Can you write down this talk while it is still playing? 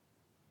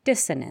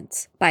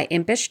Dissonance by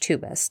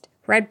ImpishTubist,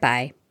 read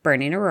by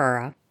Burning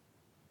Aurora.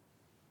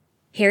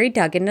 Harry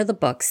dug into the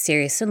books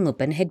Sirius and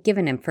Lupin had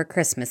given him for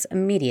Christmas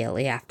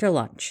immediately after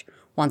lunch,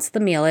 once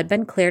the meal had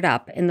been cleared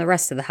up and the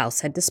rest of the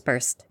house had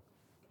dispersed.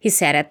 He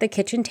sat at the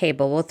kitchen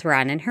table with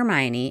Ron and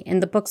Hermione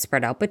and the book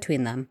spread out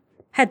between them,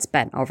 heads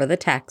bent over the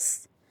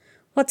texts.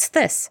 "What's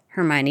this?"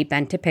 Hermione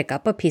bent to pick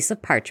up a piece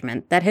of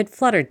parchment that had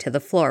fluttered to the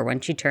floor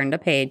when she turned a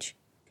page.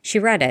 She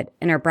read it,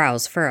 and her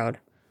brows furrowed.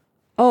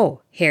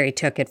 "Oh," Harry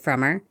took it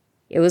from her.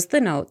 It was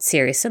the note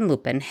Sirius and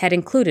Lupin had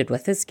included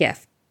with his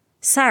gift.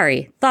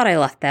 "Sorry, thought I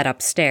left that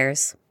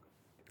upstairs."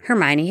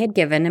 Hermione had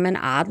given him an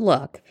odd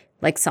look,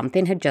 like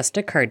something had just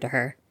occurred to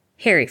her.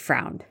 Harry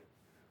frowned.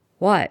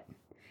 "What?"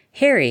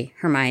 "Harry,"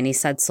 Hermione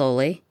said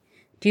slowly,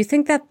 "do you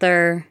think that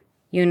they're,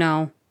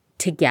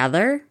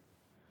 together?"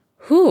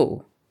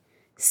 "Who?"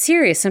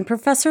 "Sirius and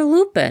Professor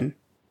Lupin."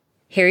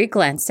 Harry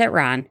glanced at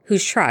Ron, who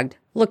shrugged,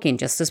 looking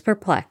just as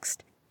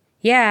perplexed.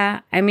 "Yeah,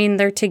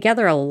 they're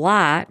together a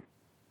lot."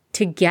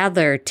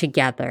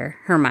 Together,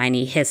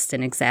 Hermione hissed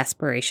in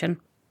exasperation.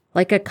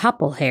 "Like a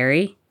couple,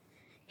 Harry."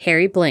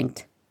 Harry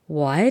blinked.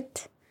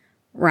 "What?"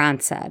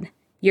 Ron said,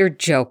 "You're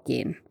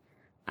joking."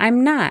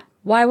 "I'm not.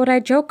 Why would I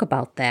joke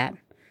about that?"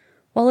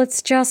 "Well,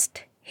 it's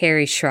just,"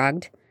 Harry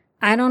shrugged.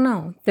 "I don't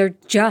know. They're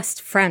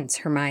just friends,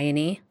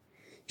 Hermione."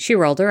 She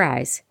rolled her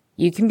eyes.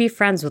 "You can be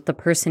friends with the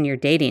person you're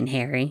dating,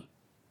 Harry."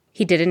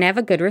 He didn't have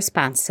a good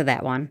response to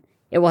that one.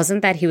 It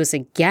wasn't that he was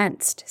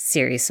against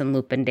Sirius and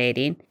Lupin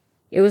dating.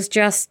 It was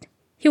just,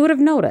 he would have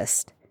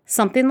noticed.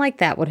 Something like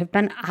that would have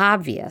been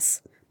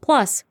obvious.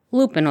 Plus,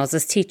 Lupin was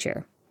his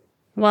teacher.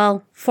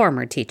 Well,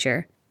 former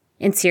teacher.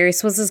 And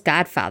Sirius was his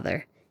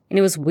godfather. And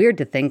it was weird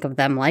to think of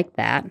them like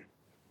that.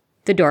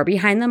 The door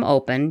behind them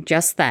opened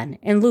just then,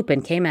 and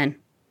Lupin came in.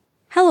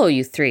 "Hello,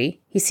 you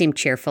three." He seemed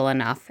cheerful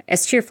enough,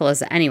 as cheerful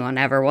as anyone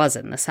ever was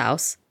in this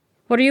house.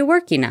 "What are you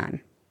working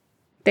on?"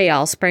 They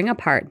all sprang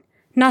apart.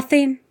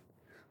 "Nothing."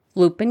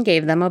 Lupin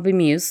gave them a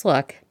bemused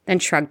look, then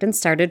shrugged and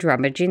started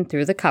rummaging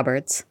through the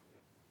cupboards.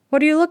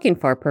 "What are you looking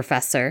for,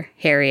 Professor?"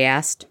 Harry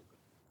asked.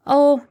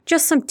 "Oh,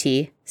 just some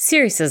tea.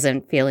 Sirius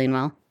isn't feeling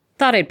well.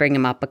 Thought I'd bring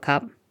him up a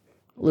cup,"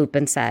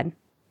 Lupin said.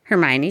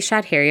 Hermione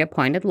shot Harry a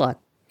pointed look,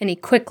 and he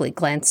quickly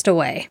glanced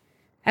away.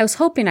 "I was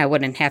hoping I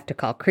wouldn't have to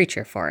call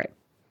Creature for it.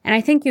 And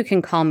I think you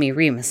can call me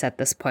Remus at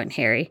this point,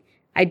 Harry.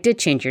 I did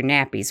change your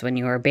nappies when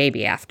you were a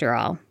baby, after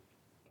all."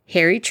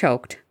 Harry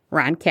choked.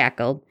 Ron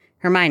cackled.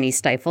 Hermione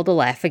stifled a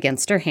laugh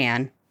against her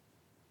hand.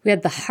 "We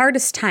had the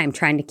hardest time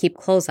trying to keep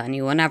clothes on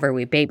you whenever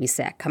we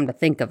babysat, come to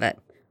think of it."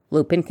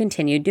 Lupin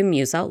continued to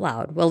muse out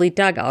loud while he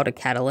dug out a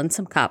kettle and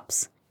some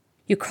cups.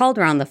 "You crawled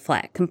around the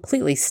flat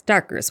completely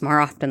starkers more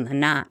often than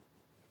not."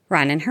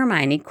 Ron and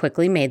Hermione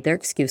quickly made their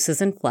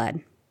excuses and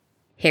fled.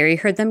 Harry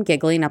heard them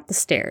giggling up the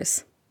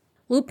stairs.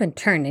 Lupin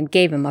turned and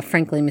gave him a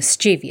frankly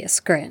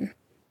mischievous grin.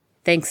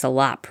 "Thanks a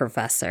lot,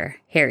 Professor,"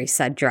 Harry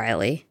said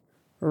dryly.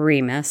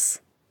 "Remus."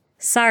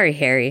 "Sorry,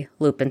 Harry,"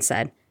 Lupin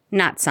said,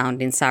 not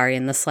sounding sorry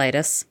in the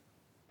slightest.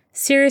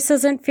 "Sirius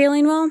isn't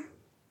feeling well?"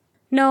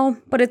 "No,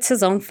 but it's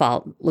his own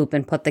fault."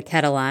 Lupin put the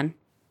kettle on.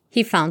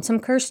 He found some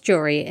cursed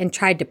jewelry and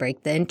tried to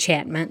break the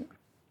enchantment.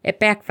 It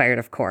backfired,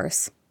 of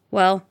course.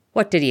 Well,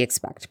 what did he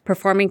expect?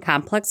 Performing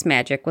complex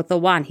magic with the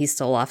wand he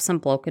stole off some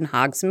bloke in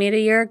Hogsmeade a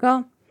year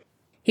ago?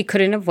 He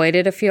couldn't have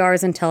waited a few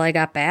hours until I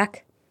got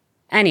back?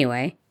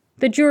 Anyway,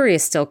 the jewelry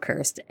is still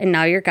cursed, and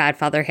now your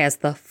godfather has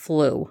the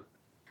flu.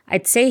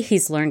 I'd say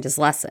he's learned his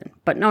lesson,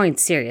 but knowing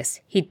Sirius,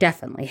 he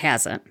definitely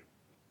hasn't.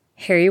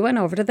 Harry went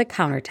over to the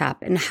countertop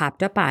and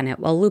hopped up on it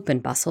while Lupin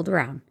bustled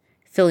around,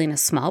 filling a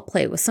small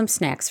plate with some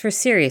snacks for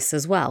Sirius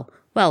as well,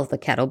 while the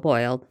kettle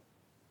boiled.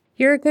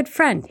 "You're a good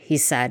friend," he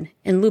said,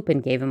 and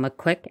Lupin gave him a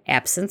quick,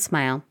 absent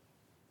smile.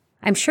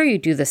 "I'm sure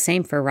you'd do the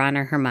same for Ron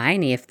or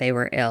Hermione if they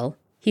were ill,"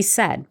 he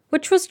said,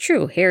 which was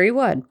true, Harry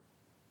would.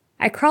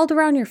 "I crawled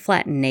around your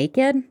flat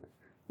naked?"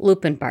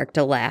 Lupin barked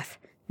a laugh.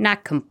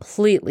 "Not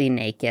completely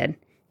naked.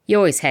 You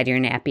always had your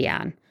nappy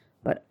on.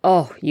 But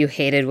oh, you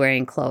hated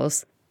wearing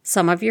clothes.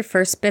 Some of your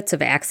first bits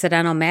of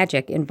accidental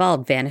magic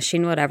involved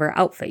vanishing whatever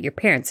outfit your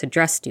parents had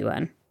dressed you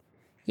in."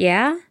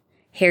 "Yeah?"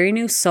 Harry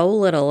knew so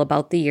little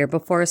about the year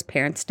before his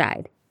parents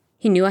died.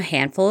 He knew a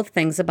handful of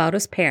things about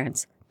his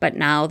parents, but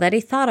now that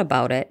he thought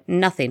about it,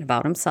 nothing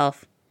about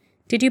himself.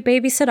 "Did you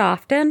babysit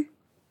often?"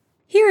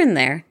 "Here and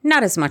there,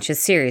 not as much as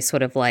Sirius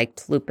would have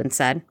liked," Lupin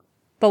said.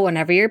 "But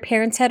whenever your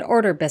parents had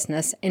order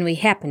business and we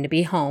happened to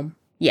be home,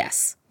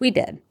 yes, we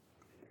did."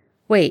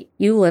 "Wait,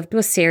 you lived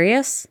with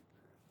Sirius?"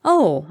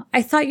 "Oh,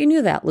 I thought you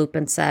knew that,"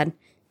 Lupin said.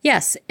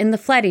 "Yes, in the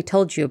flat he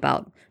told you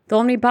about, the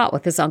one we bought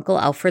with his Uncle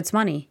Alfred's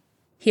money.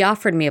 He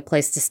offered me a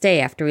place to stay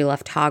after we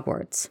left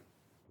Hogwarts.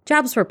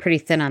 Jobs were pretty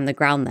thin on the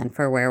ground then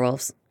for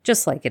werewolves,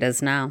 just like it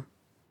is now.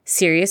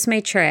 Sirius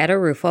made sure I had a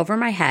roof over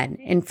my head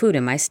and food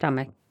in my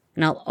stomach,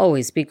 and I'll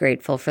always be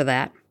grateful for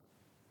that."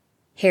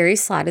 Harry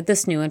slotted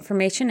this new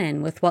information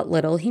in with what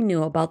little he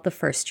knew about the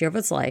first year of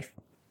his life.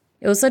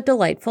 It was a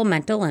delightful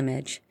mental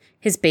image,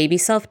 his baby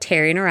self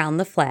tearing around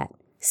the flat,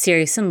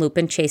 Sirius and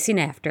Lupin chasing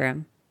after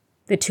him,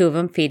 the two of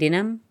them feeding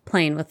him,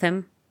 playing with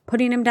him,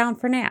 putting him down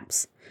for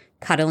naps,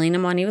 cuddling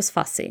him when he was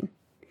fussing.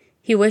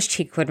 He wished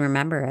he could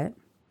remember it.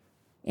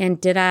 And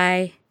did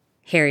I?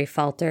 Harry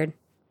faltered.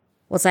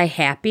 Was I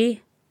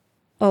happy?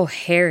 Oh,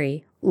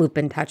 Harry,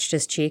 Lupin touched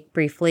his cheek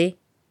briefly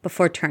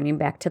before turning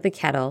back to the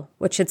kettle,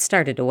 which had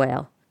started to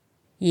wail.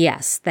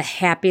 Yes, the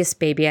happiest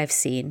baby I've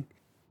seen.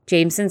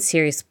 James and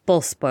Sirius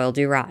both spoiled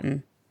you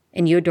rotten,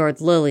 and you adored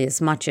Lily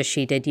as much as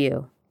she did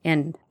you.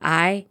 And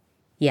I?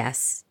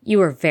 Yes, you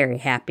were very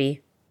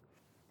happy.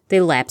 They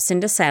lapsed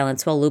into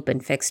silence while Lupin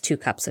fixed 2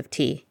 cups of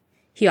tea.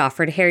 He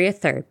offered Harry a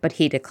third, but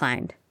he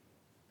declined.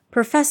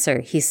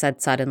 Professor, he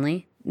said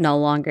suddenly, no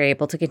longer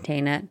able to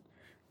contain it.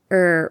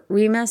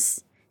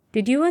 Remus,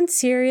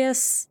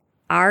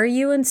 are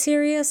you and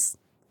Sirius?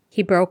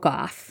 He broke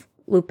off.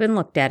 Lupin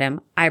looked at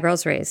him,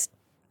 eyebrows raised.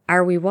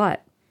 Are we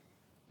what?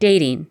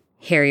 Dating,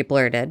 Harry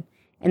blurted,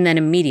 and then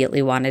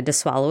immediately wanted to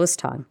swallow his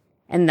tongue,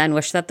 and then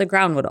wished that the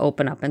ground would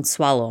open up and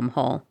swallow him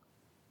whole.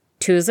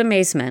 To his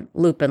amazement,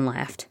 Lupin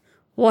laughed.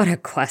 What a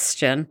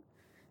question.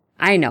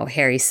 I know,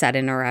 Harry said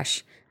in a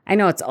rush. I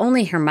know it's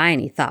only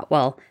Hermione thought,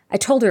 well, I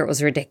told her it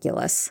was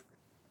ridiculous.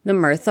 The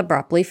mirth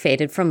abruptly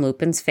faded from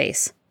Lupin's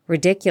face.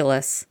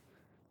 Ridiculous.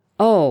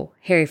 Oh,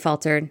 Harry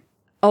faltered.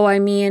 Oh, I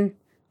mean...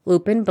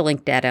 Lupin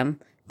blinked at him.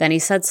 Then he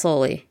said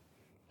slowly,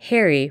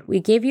 Harry, we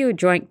gave you a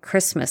joint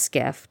Christmas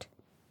gift.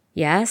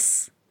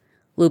 Yes?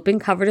 Lupin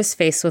covered his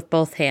face with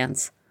both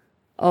hands.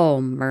 Oh,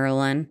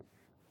 Merlin.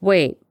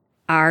 Wait,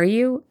 are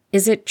you?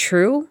 Is it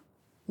true?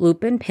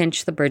 Lupin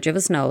pinched the bridge of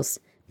his nose.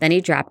 Then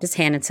he dropped his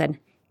hand and said,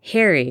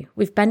 Harry,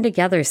 we've been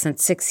together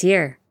since 6th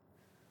year.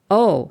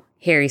 Oh,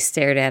 Harry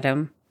stared at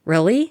him.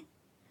 Really?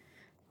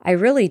 I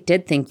really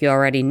did think you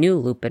already knew,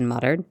 Lupin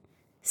muttered.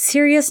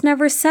 Sirius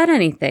never said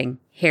anything,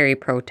 Harry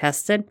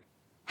protested.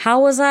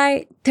 How was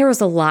I? There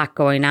was a lot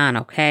going on,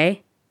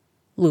 okay?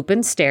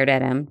 Lupin stared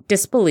at him,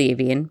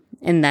 disbelieving,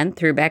 and then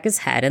threw back his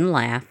head and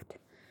laughed.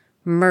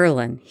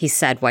 Merlin, he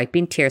said,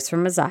 wiping tears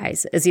from his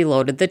eyes as he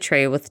loaded the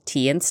tray with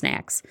tea and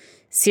snacks.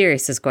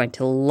 Sirius is going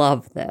to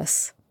love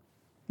this.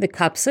 The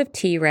cups of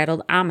tea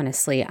rattled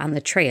ominously on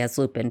the tray as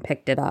Lupin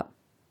picked it up.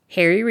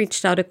 Harry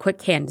reached out a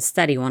quick hand to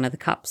steady one of the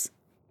cups,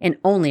 and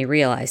only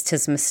realized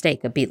his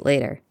mistake a beat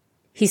later.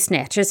 He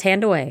snatched his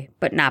hand away,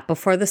 but not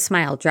before the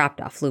smile dropped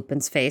off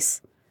Lupin's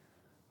face.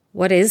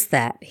 What is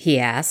that? He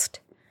asked.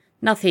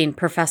 Nothing,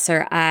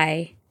 Professor,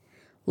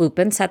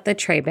 Lupin set the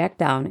tray back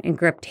down and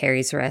gripped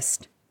Harry's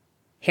wrist.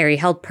 Harry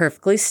held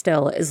perfectly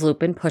still as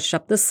Lupin pushed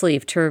up the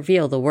sleeve to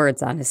reveal the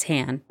words on his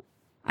hand.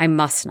 I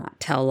must not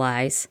tell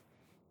lies.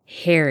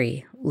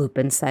 Harry,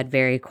 Lupin said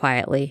very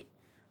quietly,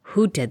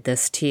 who did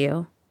this to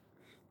you?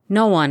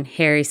 No one,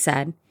 Harry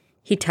said.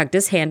 He tugged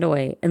his hand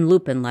away and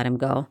Lupin let him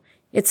go.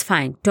 It's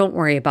fine. Don't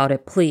worry about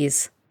it,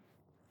 please.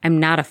 I'm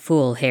not a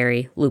fool,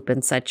 Harry,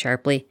 Lupin said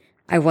sharply.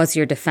 I was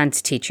your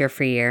defense teacher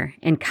for a year,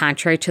 and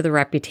contrary to the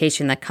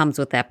reputation that comes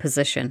with that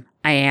position,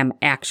 I am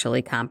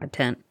actually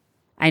competent.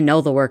 I know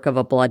the work of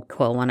a blood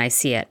quill when I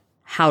see it.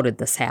 How did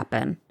this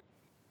happen?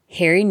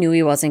 Harry knew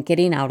he wasn't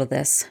getting out of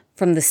this.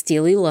 From the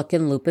steely look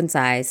in Lupin's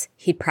eyes,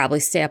 he'd probably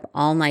stay up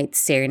all night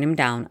staring him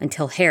down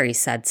until Harry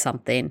said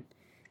something.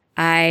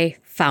 I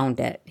found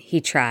it, he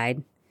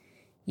tried.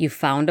 You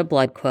found a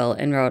blood quill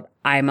and wrote,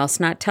 I must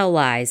not tell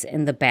lies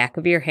in the back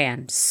of your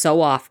hand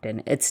so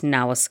often it's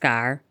now a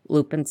scar,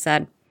 Lupin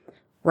said.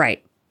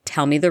 Right.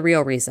 Tell me the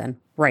real reason,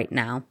 right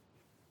now.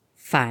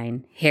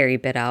 Fine, Harry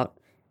bit out.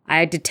 I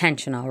had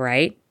detention, all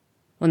right.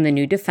 When the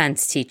new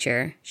defense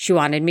teacher, she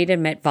wanted me to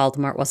admit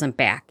Voldemort wasn't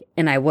back,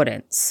 and I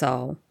wouldn't,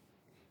 so...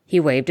 He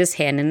waved his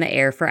hand in the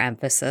air for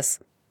emphasis.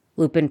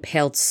 Lupin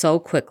paled so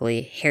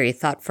quickly, Harry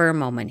thought for a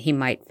moment he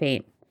might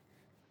faint.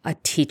 A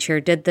teacher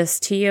did this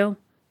to you?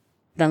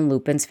 Then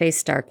Lupin's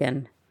face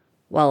darkened.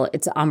 Well,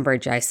 it's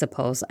Umbridge, I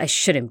suppose. I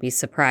shouldn't be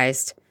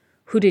surprised.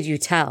 Who did you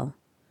tell?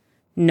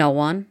 No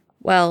one.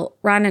 Well,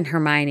 Ron and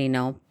Hermione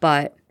know,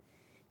 but...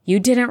 You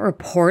didn't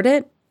report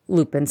it?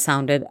 Lupin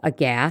sounded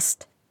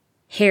aghast.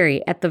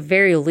 Harry, at the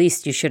very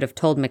least you should have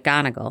told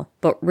McGonagall,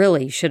 but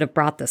really you should have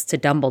brought this to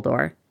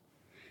Dumbledore.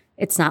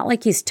 It's not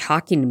like he's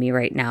talking to me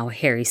right now,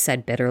 Harry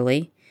said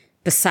bitterly.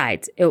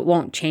 Besides, it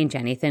won't change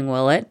anything,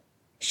 will it?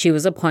 She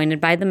was appointed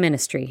by the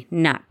Ministry,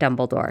 not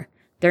Dumbledore.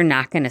 They're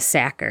not going to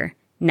sack her,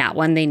 not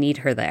when they need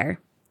her there.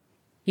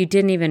 You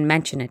didn't even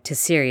mention it to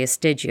Sirius,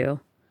 did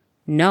you?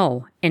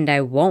 No, and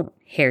I won't,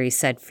 Harry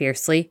said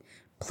fiercely.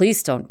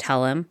 Please don't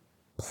tell him.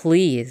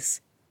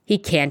 Please. He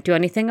can't do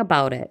anything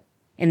about it,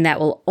 and that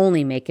will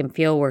only make him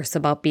feel worse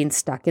about being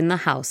stuck in the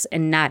house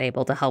and not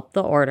able to help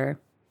the Order.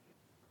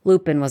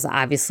 Lupin was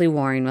obviously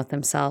warring with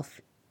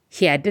himself.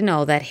 He had to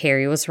know that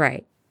Harry was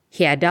right.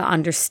 He had to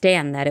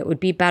understand that it would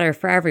be better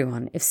for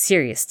everyone if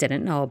Sirius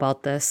didn't know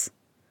about this.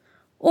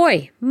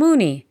 Oi,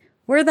 Moony,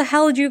 where the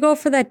hell did you go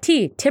for that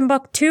tea?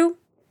 Timbuktu?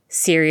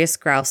 Sirius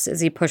groused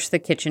as he pushed the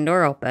kitchen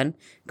door open,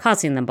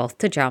 causing them both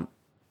to jump.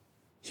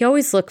 He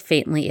always looked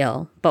faintly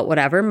ill, but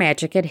whatever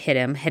magic had hit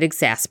him had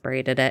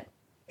exasperated it.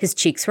 His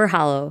cheeks were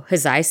hollow,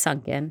 his eyes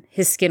sunken,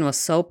 his skin was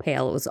so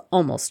pale it was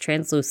almost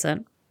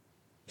translucent.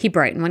 He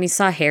brightened when he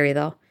saw Harry,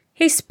 though.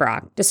 Hey,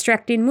 Sprock,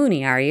 distracting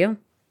Moony, are you?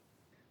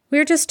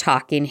 "We're just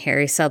talking,"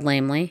 Harry said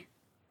lamely.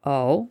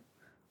 "Oh?"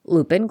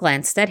 Lupin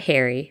glanced at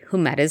Harry, who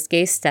met his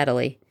gaze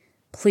steadily.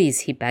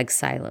 "Please," he begged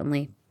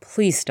silently.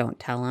 "Please don't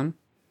tell him."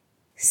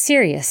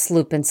 "Sirius,"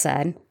 Lupin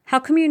said. "How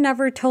come you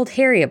never told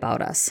Harry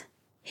about us?"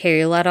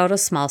 Harry let out a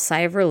small sigh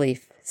of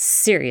relief.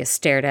 Sirius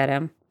stared at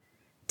him.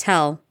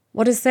 "Tell?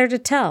 What is there to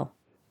tell?"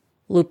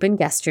 Lupin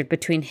gestured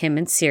between him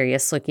and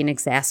Sirius, looking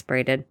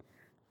exasperated.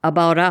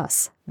 "About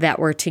us. That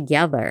we're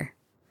together."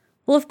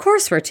 "Well, of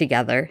course we're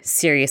together,"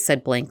 Sirius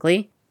said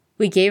blankly.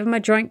 "We gave him a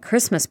joint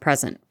Christmas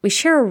present. We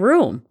share a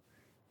room."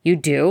 "You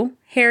do?"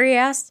 Harry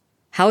asked.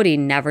 How'd he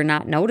never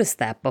not noticed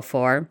that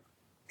before?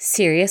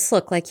 Sirius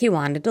looked like he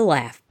wanted to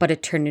laugh, but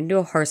it turned into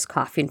a hoarse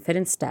coughing fit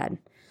instead.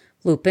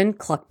 Lupin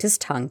clucked his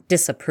tongue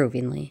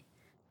disapprovingly.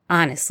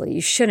 "Honestly,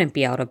 you shouldn't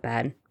be out of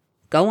bed.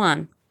 Go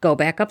on. Go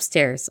back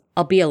upstairs.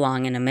 I'll be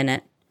along in a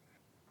minute."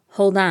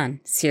 "Hold on."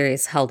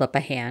 Sirius held up a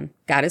hand,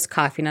 got his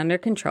coughing under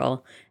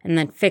control, and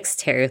then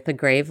fixed Harry with a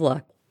grave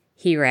look.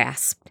 He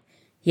rasped,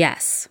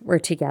 "Yes, we're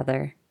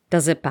together.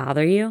 Does it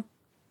bother you?"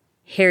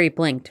 Harry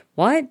blinked.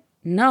 "What?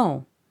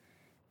 No."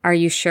 "Are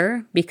you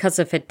sure? Because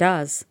if it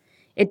does."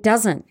 "It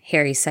doesn't,"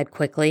 Harry said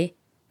quickly.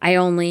 I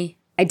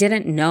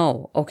didn't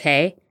know,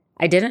 okay?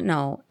 I didn't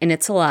know, and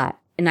it's a lot,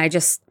 and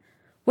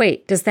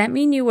Wait, does that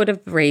mean you would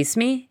have raised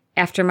me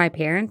after my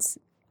parents?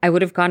 I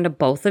would have gone to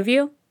both of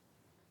you?"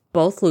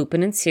 Both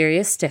Lupin and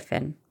Sirius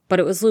stiffened, but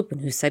it was Lupin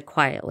who said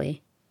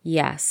quietly,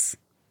 "Yes."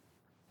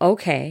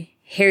 Okay,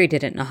 Harry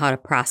didn't know how to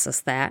process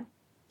that.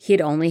 He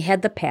had only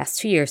had the past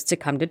 2 years to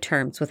come to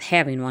terms with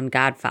having one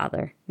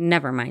godfather,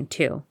 never mind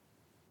two.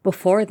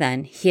 Before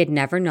then, he had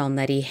never known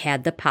that he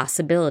had the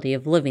possibility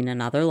of living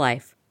another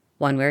life,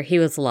 one where he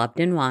was loved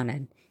and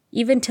wanted.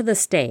 Even to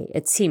this day,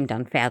 it seemed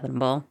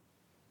unfathomable.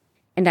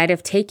 "And I'd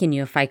have taken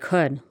you if I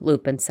could,"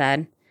 Lupin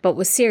said. "But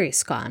with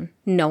Sirius gone,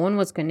 no one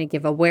was going to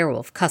give a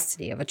werewolf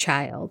custody of a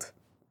child.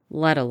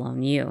 Let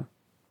alone you."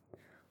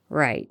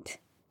 "Right."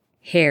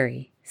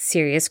 "Harry."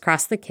 Sirius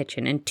crossed the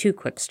kitchen in 2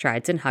 quick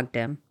strides and hugged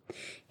him.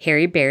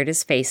 Harry buried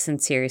his face in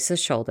Sirius's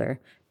shoulder,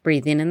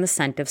 breathing in the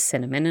scent of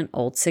cinnamon and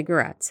old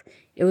cigarettes.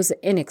 It was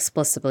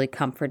inexplicably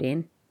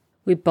comforting.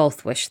 We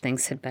both wished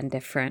things had been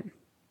different.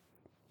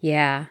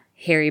 "Yeah."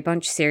 Harry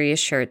bunched Sirius'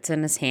 shirts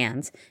in his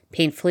hands,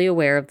 painfully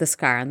aware of the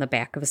scar on the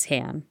back of his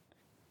hand.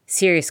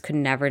 Sirius could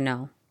never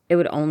know. It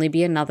would only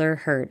be another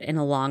hurt in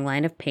a long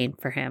line of pain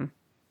for him.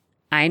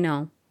 "I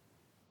know."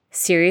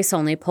 Sirius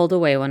only pulled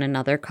away when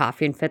another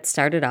coughing fit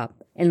started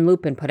up, and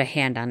Lupin put a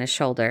hand on his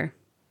shoulder.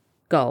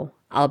 "Go.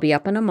 I'll be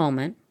up in a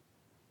moment."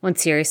 When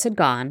Sirius had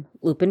gone,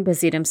 Lupin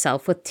busied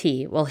himself with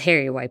tea while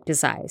Harry wiped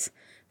his eyes.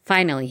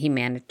 Finally, he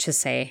managed to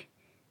say,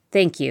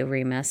 "Thank you,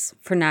 Remus,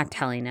 for not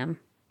telling him."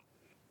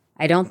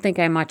 "I don't think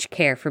I much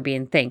care for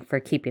being thanked for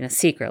keeping a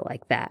secret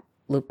like that,"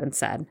 Lupin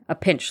said, a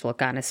pinched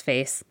look on his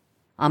face.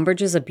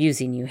 "Umbridge is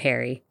abusing you,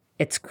 Harry.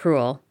 It's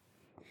cruel."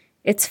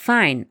 "It's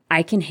fine.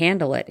 I can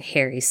handle it,"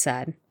 Harry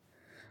said.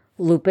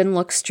 Lupin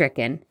looked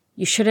stricken.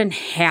 "You shouldn't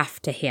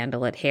have to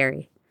handle it,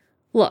 Harry."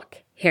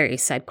 "Look," Harry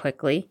said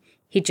quickly.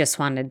 He just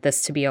wanted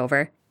this to be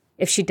over.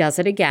 "If she does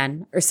it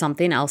again, or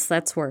something else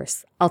that's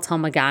worse, I'll tell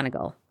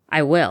McGonagall.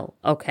 I will,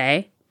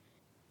 okay?"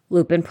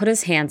 Lupin put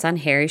his hands on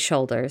Harry's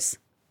shoulders.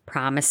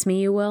 "Promise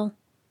me you will?"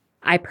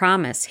 "I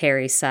promise,"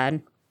 Harry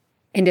said.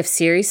 "And if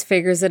Sirius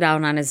figures it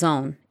out on his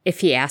own, if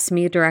he asks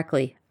me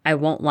directly, I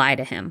won't lie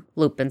to him,"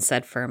 Lupin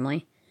said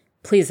firmly.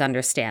 "Please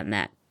understand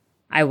that.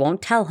 I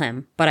won't tell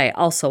him, but I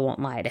also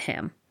won't lie to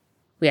him.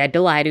 We had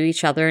to lie to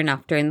each other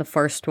enough during the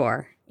First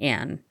War,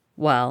 and,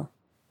 well,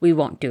 we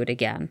won't do it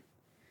again."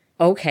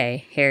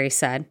 "Okay," Harry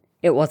said.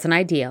 It wasn't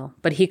ideal,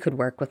 but he could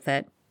work with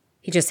it.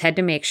 He just had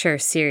to make sure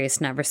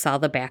Sirius never saw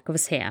the back of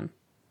his hand.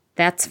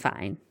 "That's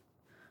fine."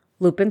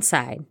 Lupin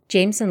sighed.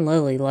 "James and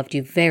Lily loved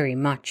you very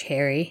much,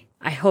 Harry.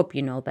 I hope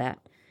you know that.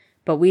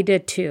 But we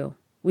did too.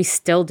 We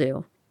still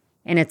do.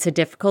 And it's a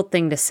difficult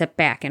thing to sit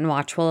back and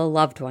watch while a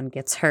loved one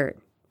gets hurt."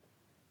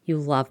 "You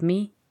love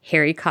me?"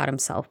 Harry caught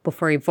himself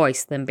before he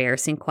voiced the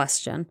embarrassing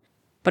question,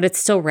 but it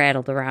still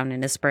rattled around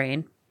in his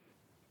brain.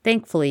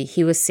 Thankfully,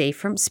 he was saved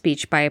from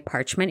speech by a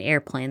parchment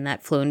airplane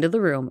that flew into the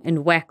room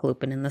and whacked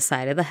Lupin in the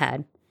side of the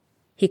head.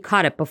 He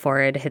caught it before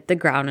it hit the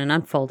ground and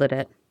unfolded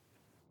it.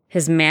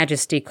 "His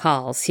Majesty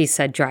calls," he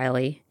said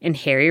dryly, and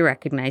Harry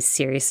recognized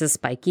Sirius's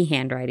spiky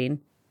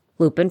handwriting.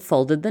 Lupin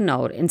folded the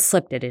note and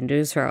slipped it into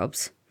his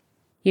robes.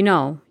 "You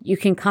know, you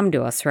can come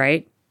to us,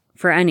 right?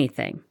 For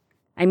anything.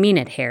 I mean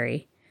it,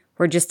 Harry.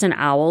 We're just an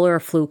owl or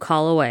a flu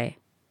call away."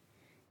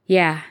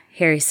 "Yeah,"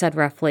 Harry said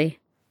roughly.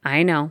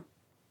 "I know."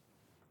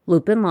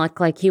 Lupin looked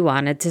like he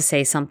wanted to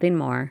say something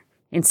more.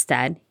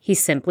 Instead, he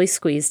simply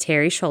squeezed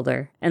Harry's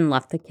shoulder and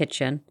left the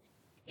kitchen.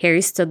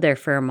 Harry stood there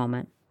for a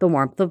moment, the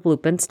warmth of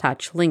Lupin's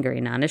touch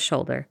lingering on his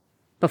shoulder,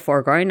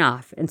 before going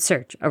off in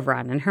search of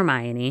Ron and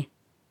Hermione.